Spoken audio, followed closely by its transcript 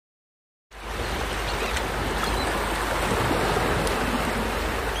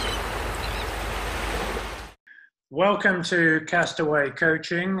Welcome to Castaway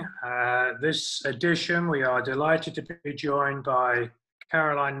Coaching. This edition, we are delighted to be joined by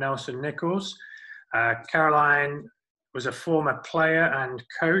Caroline Nelson-Nichols. Caroline was a former player and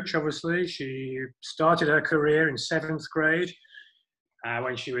coach, obviously. She started her career in 7th grade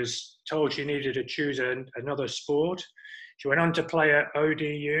when she was told she needed to choose another sport. She went on to play at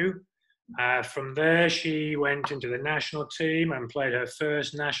ODU. From there, she went into the national team and played her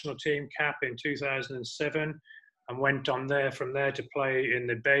first national team cap in 2007. And went on from there to play in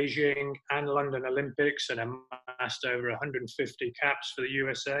the Beijing and London Olympics and amassed over 150 caps for the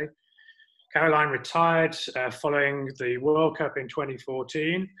USA. Caroline retired following the World Cup in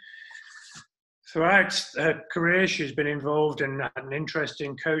 2014. Throughout her career, she's been involved in an interest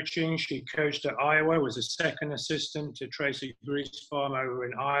in coaching. She coached at Iowa, was a second assistant to Tracy Griesbaum over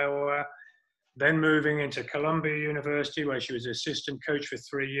in Iowa, then moving into Columbia University, where she was assistant coach for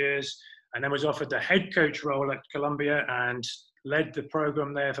 3 years, and then was offered the head coach role at Columbia and led the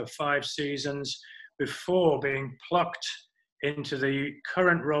program there for 5 seasons before being plucked into the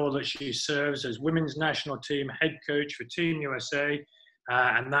current role that she serves as women's national team head coach for Team USA.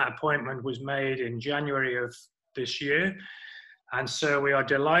 And that appointment was made in January of this year. And so we are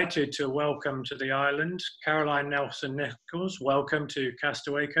delighted to welcome to the island Caroline Nelson-Nichols. Welcome to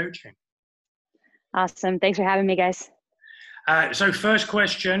Castaway Coaching. Awesome. Thanks for having me, guys. So first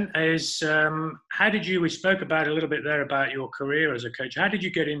question is, we spoke about a little bit there about your career as a coach. How did you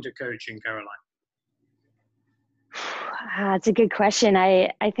get into coaching, Caroline? It's a good question.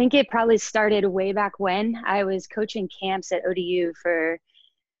 I think it probably started way back when I was coaching camps at ODU for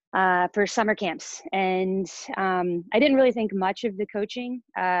summer camps. And I didn't really think much of the coaching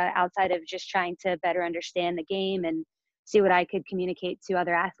outside of just trying to better understand the game and see what I could communicate to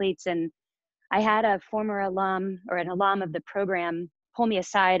other athletes. And I had a former alum or an alum of the program pull me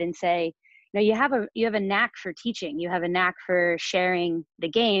aside and say, you have a knack for teaching. You have a knack for sharing the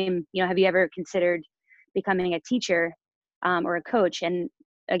game. Have you ever considered becoming a teacher or a coach? And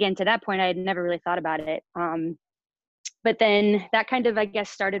again, to that point, I had never really thought about it. But then that kind of, I guess,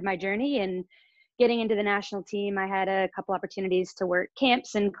 started my journey. And getting into the national team, I had a couple opportunities to work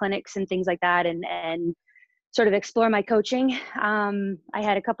camps and clinics and things like that, and sort of explore my coaching. I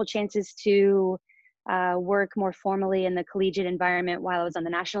had a couple chances to work more formally in the collegiate environment while I was on the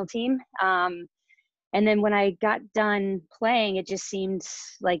national team. And then when I got done playing, it just seemed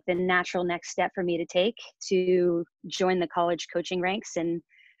like the natural next step for me to take to join the college coaching ranks and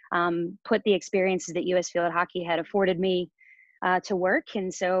put the experiences that U.S. Field Hockey had afforded me to work.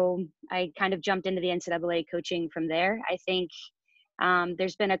 And so I kind of jumped into the NCAA coaching from there. I think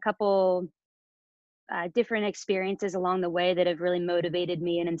there's been a couple different experiences along the way that have really motivated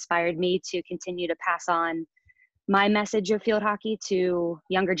me and inspired me to continue to pass on my message of field hockey to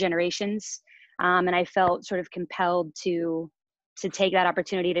younger generations. And I felt sort of compelled to take that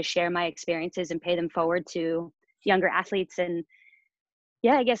opportunity to share my experiences and pay them forward to younger athletes. And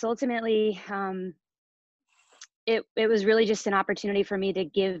yeah, I guess ultimately it was really just an opportunity for me to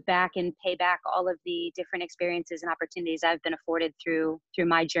give back and pay back all of the different experiences and opportunities I've been afforded through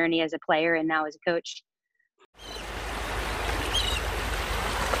my journey as a player and now as a coach.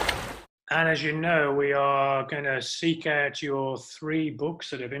 And as you know, we are going to seek out your 3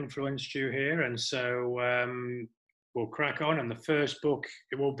 books that have influenced you here. And so we'll crack on. And the first book,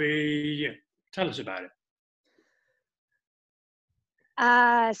 it will be, tell us about it.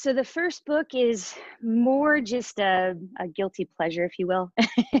 So the first book is more just a guilty pleasure, if you will.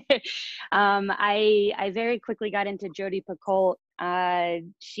 I very quickly got into Jodi Picoult.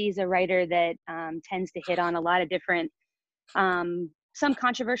 She's a writer that tends to hit on a lot of different, some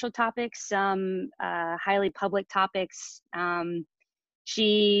controversial topics, some highly public topics.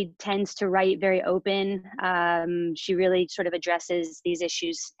 She tends to write very open. She really sort of addresses these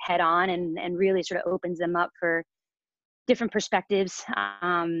issues head on and really sort of opens them up for different perspectives.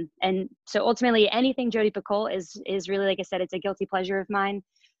 And so ultimately anything Jodi Picoult is really, like I said, it's a guilty pleasure of mine.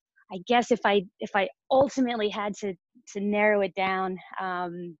 I guess if I ultimately had to narrow it down,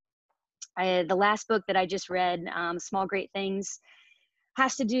 the last book that I just read, Small Great Things,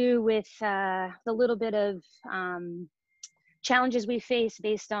 has to do with the little bit of challenges we face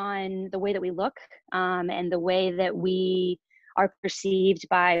based on the way that we look and the way that we are perceived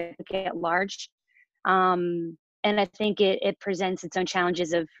by people at large. And I think it presents its own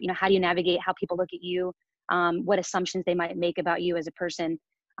challenges of, how do you navigate how people look at you, what assumptions they might make about you as a person.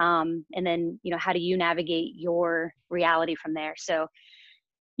 And then, how do you navigate your reality from there? So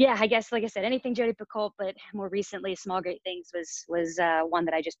yeah, I guess, like I said, anything Jodi Picoult, but more recently, Small Great Things was one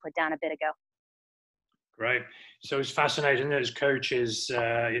that I just put down a bit ago. Great. So it's fascinating as coaches,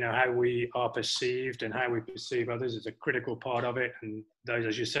 how we are perceived and how we perceive others is a critical part of it. And those,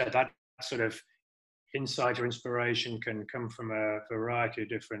 as you said, that sort of insight or inspiration can come from a variety of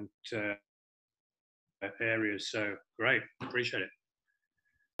different areas. So great, appreciate it.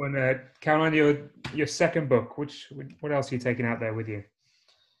 When Caroline, your second book, what else are you taking out there with you?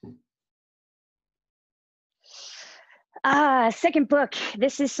 Second book.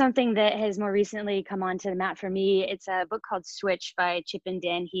 This is something that has more recently come onto the map for me. It's a book called Switch by Chip and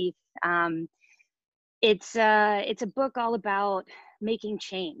Dan Heath. It's a book all about making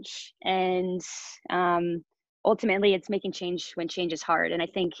change, and ultimately, it's making change when change is hard. And I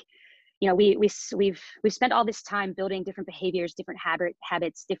think, we've spent all this time building different behaviors, different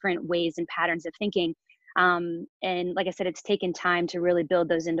habits, different ways and patterns of thinking. And like I said, it's taken time to really build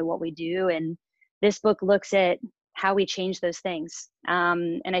those into what we do. And this book looks at how we change those things.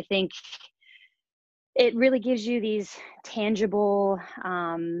 And I think it really gives you these tangible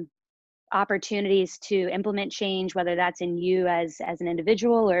opportunities to implement change, whether that's in you as an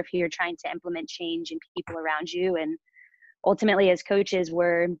individual, or if you're trying to implement change in people around you. And ultimately, as coaches,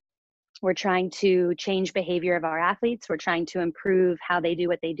 we're trying to change behavior of our athletes. We're trying to improve how they do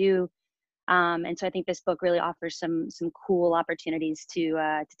what they do. And so I think this book really offers some cool opportunities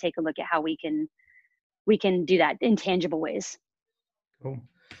to take a look at how we can do that in tangible ways. Cool.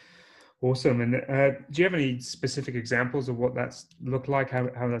 Awesome. And do you have any specific examples of what that's looked like,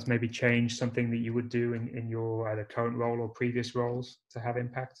 how that's maybe changed something that you would do in your either current role or previous roles to have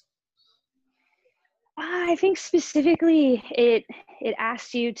impact? I think specifically it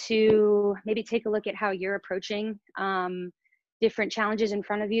asks you to maybe take a look at how you're approaching different challenges in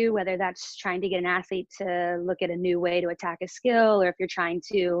front of you, whether that's trying to get an athlete to look at a new way to attack a skill, or if you're trying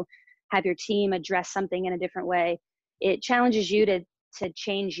to have your team address something in a different way. It challenges you to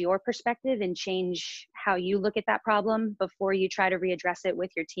change your perspective and change how you look at that problem before you try to readdress it with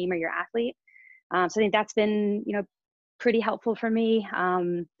your team or your athlete. So I think that's been, pretty helpful for me.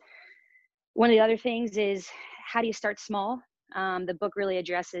 One of the other things is, how do you start small? The book really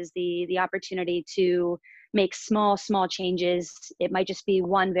addresses the opportunity to make small changes. It might just be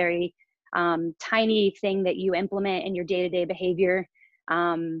one very tiny thing that you implement in your day-to-day behavior.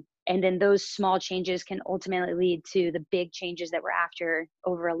 And then those small changes can ultimately lead to the big changes that we're after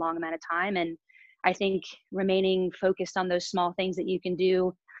over a long amount of time. And I think remaining focused on those small things that you can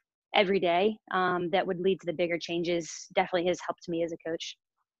do every day that would lead to the bigger changes definitely has helped me as a coach.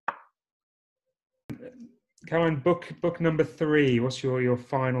 Caroline, book number 3. What's your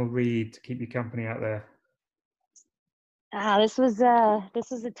final read to keep your company out there? This was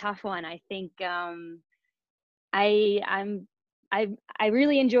a tough one. I think I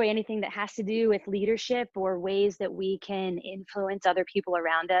really enjoy anything that has to do with leadership or ways that we can influence other people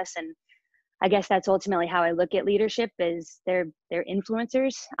around us. And I guess that's ultimately how I look at leadership, is they're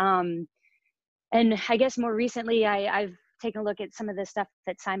influencers. And I guess more recently, I've taken a look at some of the stuff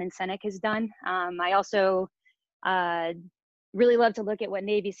that Simon Sinek has done. I also really love to look at what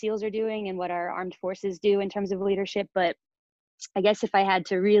Navy SEALs are doing and what our armed forces do in terms of leadership. But I guess if I had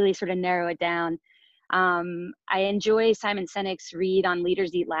to really sort of narrow it down, I enjoy Simon Sinek's read on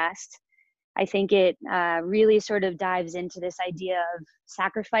Leaders Eat Last. I think it really sort of dives into this idea of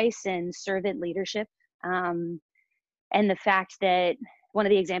sacrifice and servant leadership. And the fact that one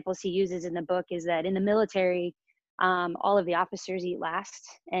of the examples he uses in the book is that in the military, all of the officers eat last.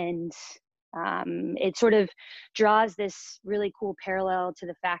 And it sort of draws this really cool parallel to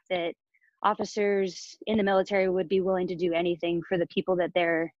the fact that officers in the military would be willing to do anything for the people that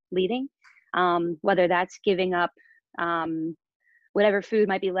they're leading. Whether that's giving up whatever food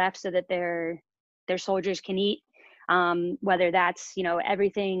might be left so that their soldiers can eat, whether that's,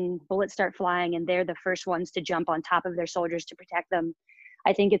 everything, bullets start flying and they're the first ones to jump on top of their soldiers to protect them.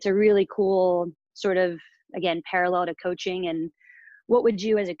 I think it's a really cool sort of, again, parallel to coaching. And what would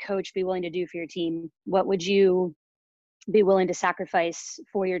you as a coach be willing to do for your team? What would you be willing to sacrifice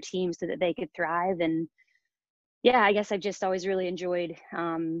for your team so that they could thrive? And yeah, I guess I've just always really enjoyed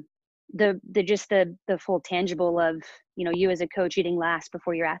the full tangible of, you as a coach eating last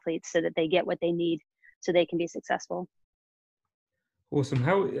before your athletes so that they get what they need so they can be successful. Awesome.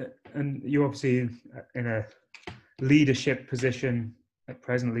 And you're obviously in a leadership position at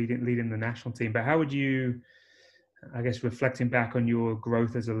present, leading the national team, but how would you, I guess, reflecting back on your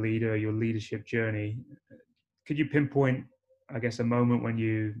growth as a leader, your leadership journey, could you pinpoint, I guess, a moment when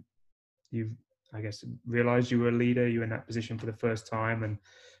you've I guess, realized you were a leader, you were in that position for the first time,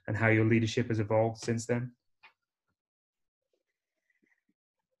 and how your leadership has evolved since then?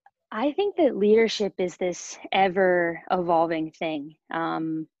 I think that leadership is this ever evolving thing.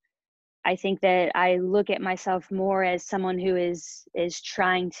 I think that I look at myself more as someone who is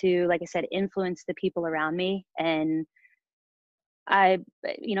trying to, like I said, influence the people around me. And I,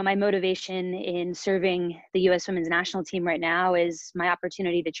 my motivation in serving the U.S. Women's National Team right now is my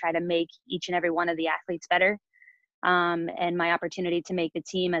opportunity to try to make each and every one of the athletes better, and my opportunity to make the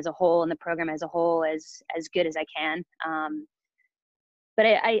team as a whole and the program as a whole as good as I can. But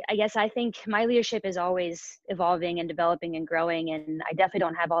I guess I think my leadership is always evolving and developing and growing, and I definitely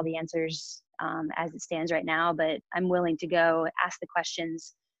don't have all the answers as it stands right now, but I'm willing to go ask the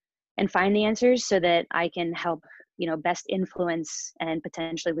questions and find the answers so that I can help, best influence and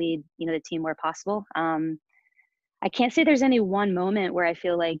potentially lead, the team where possible. I can't say there's any one moment where I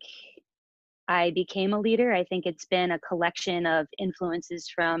feel like I became a leader. I think it's been a collection of influences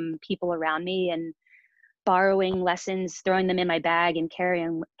from people around me and borrowing lessons, throwing them in my bag and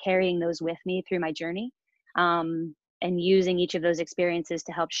carrying those with me through my journey. And using each of those experiences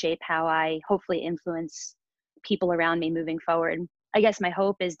to help shape how I hopefully influence people around me moving forward. I guess my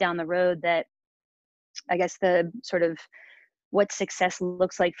hope is down the road that I guess the sort of what success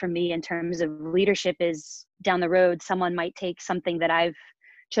looks like for me in terms of leadership is down the road, someone might take something that I've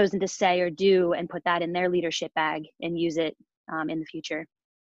chosen to say or do and put that in their leadership bag and use it in the future.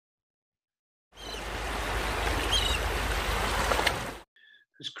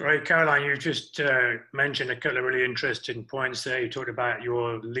 It's great. Caroline, you just mentioned a couple of really interesting points there. You talked about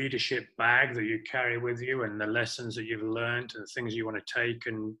your leadership bag that you carry with you and the lessons that you've learned and the things you want to take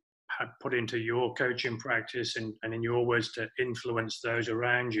and put into your coaching practice and in your words to influence those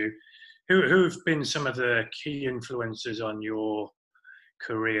around you. Who've been some of the key influences on your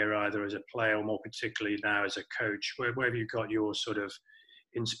career, either as a player or more particularly now as a coach? Where have you got your sort of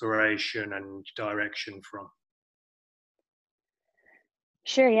inspiration and direction from?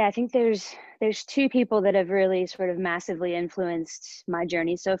 Sure. Yeah. I think there's two people that have really sort of massively influenced my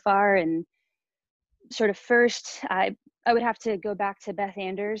journey so far. And sort of first, I would have to go back to Beth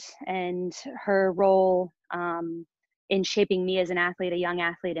Anders and her role in shaping me as an athlete, a young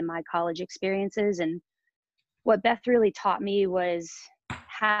athlete in my college experiences. And what Beth really taught me was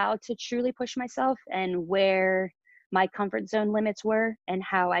how to truly push myself and where my comfort zone limits were and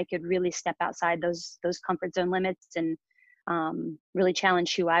how I could really step outside those comfort zone limits and really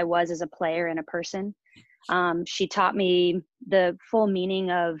challenge who I was as a player and a person. She taught me the full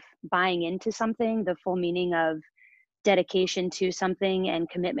meaning of buying into something, the full meaning of dedication to something and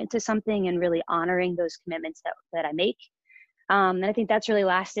commitment to something, and really honoring those commitments that I make. And I think that's really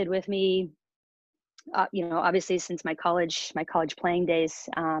lasted with me, obviously since my college playing days.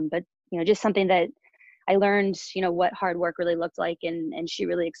 But just something that I learned, what hard work really looked like, and she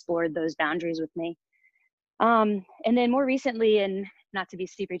really explored those boundaries with me. And then more recently, and not to be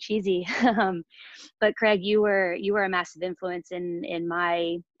super cheesy, but Craig, you were a massive influence in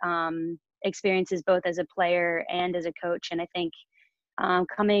my experiences, both as a player and as a coach. And I think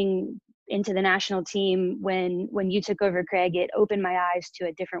coming into the national team, when you took over, Craig, it opened my eyes to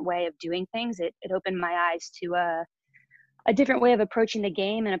a different way of doing things. It opened my eyes to a different way of approaching the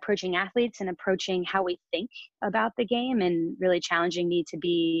game and approaching athletes and approaching how we think about the game, and really challenging me to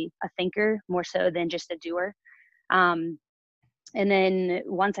be a thinker more so than just a doer. And then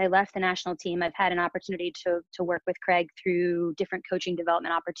once I left the national team, I've had an opportunity to work with Craig through different coaching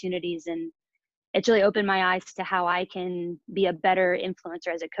development opportunities. And it's really opened my eyes to how I can be a better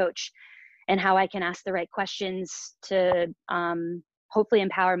influencer as a coach and how I can ask the right questions to hopefully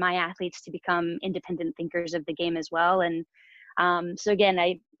empower my athletes to become independent thinkers of the game as well. And so again,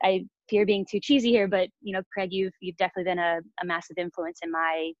 I fear being too cheesy here, but Craig, you've definitely been a massive influence in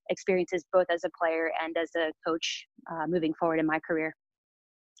my experiences, both as a player and as a coach, moving forward in my career.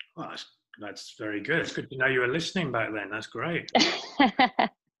 Well, that's very good. It's good to know you were listening back then. That's great.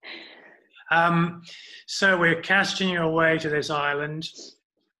 So we're casting you away to this island.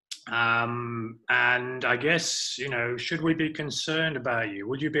 And I guess, should we be concerned about you?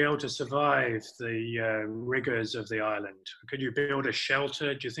 Would you be able to survive the rigors of the island? Could you build a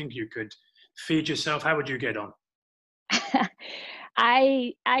shelter? Do you think you could feed yourself? How would you get on?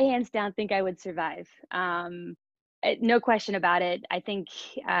 I hands down think I would survive. No question about it. I think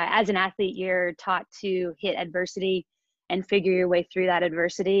as an athlete, you're taught to hit adversity and figure your way through that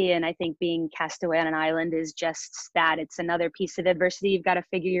adversity. And I think being cast away on an island is just that. It's another piece of adversity you've got to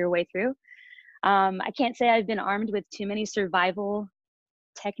figure your way through. I can't say I've been armed with too many survival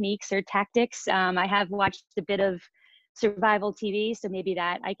techniques or tactics. I have watched a bit of survival TV, so maybe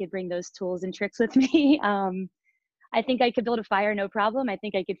that I could bring those tools and tricks with me. I think I could build a fire, no problem. I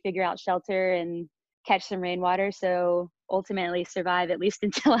think I could figure out shelter and catch some rainwater. So ultimately survive at least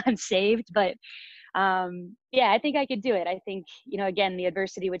until I'm saved. But Yeah, I think I could do it. I think, you know, again, the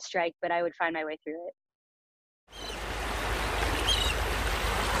adversity would strike, but I would find my way through it.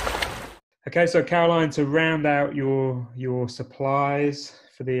 Okay, so Caroline, to round out your supplies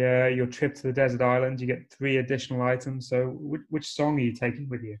for the your trip to the desert island, you get 3 additional items. So which song are you taking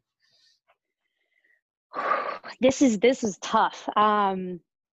with you? This is tough.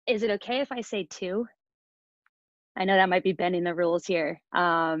 Is it okay if I say 2? I know that might be bending the rules here, but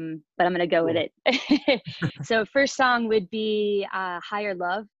I'm going to go with it. So first song would be Higher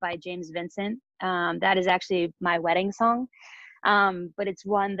Love by James Vincent. That is actually my wedding song, but it's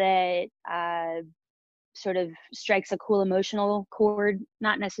one that sort of strikes a cool emotional chord,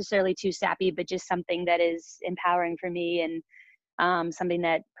 not necessarily too sappy, but just something that is empowering for me and something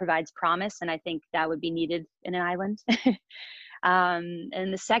that provides promise. And I think that would be needed in an island.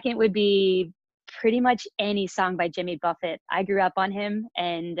 And the second would be pretty much any song by Jimmy Buffett. I grew up on him,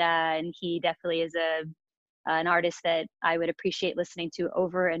 and he definitely is an artist that I would appreciate listening to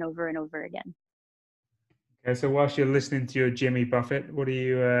over and over and over again. Okay, so whilst you're listening to your Jimmy Buffett, what are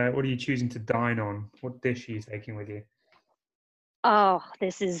you choosing to dine on? What dish are you taking with you? Oh,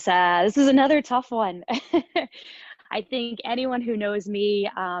 this is another tough one. I think anyone who knows me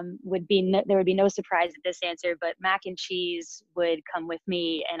there would be no surprise at this answer, but mac and cheese would come with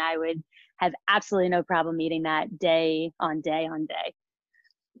me, and I would have absolutely no problem eating that day on day on day.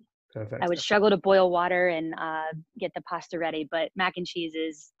 Perfect. I would struggle to boil water and get the pasta ready, but mac and cheese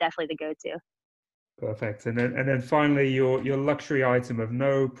is definitely the go-to. Perfect. And then finally, your luxury item of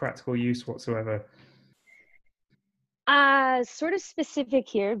no practical use whatsoever. Sort of specific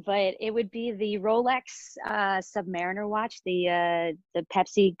here, but it would be the Rolex Submariner watch, the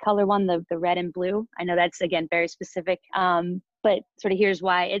Pepsi color one, the red and blue. I know that's again very specific, but sort of here's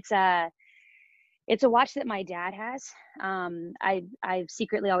why. It's a watch that my dad has. I've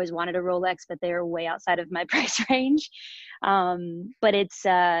secretly always wanted a Rolex, but they are way outside of my price range. But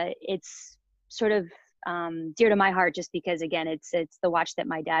it's sort of dear to my heart just because again, it's the watch that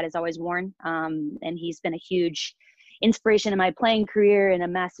my dad has always worn, and he's been a huge inspiration in my playing career and a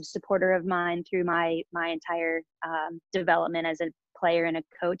massive supporter of mine through my entire development as a player and a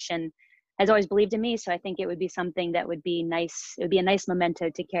coach, and has always believed in me. So I think it would be something that would be nice. It would be a nice memento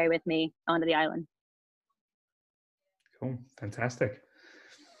to carry with me onto the island. Cool. Fantastic.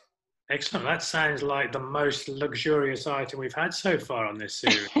 Excellent. That sounds like the most luxurious item we've had so far on this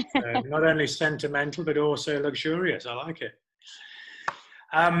series. Not only sentimental, but also luxurious. I like it.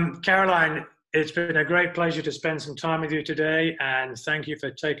 Caroline, it's been a great pleasure to spend some time with you today, and thank you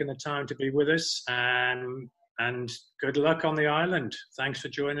for taking the time to be with us, and good luck on the island. Thanks for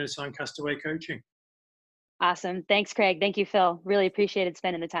joining us on Castaway Coaching. Awesome. Thanks, Craig. Thank you, Phil. Really appreciated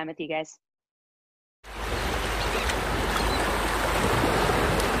spending the time with you guys.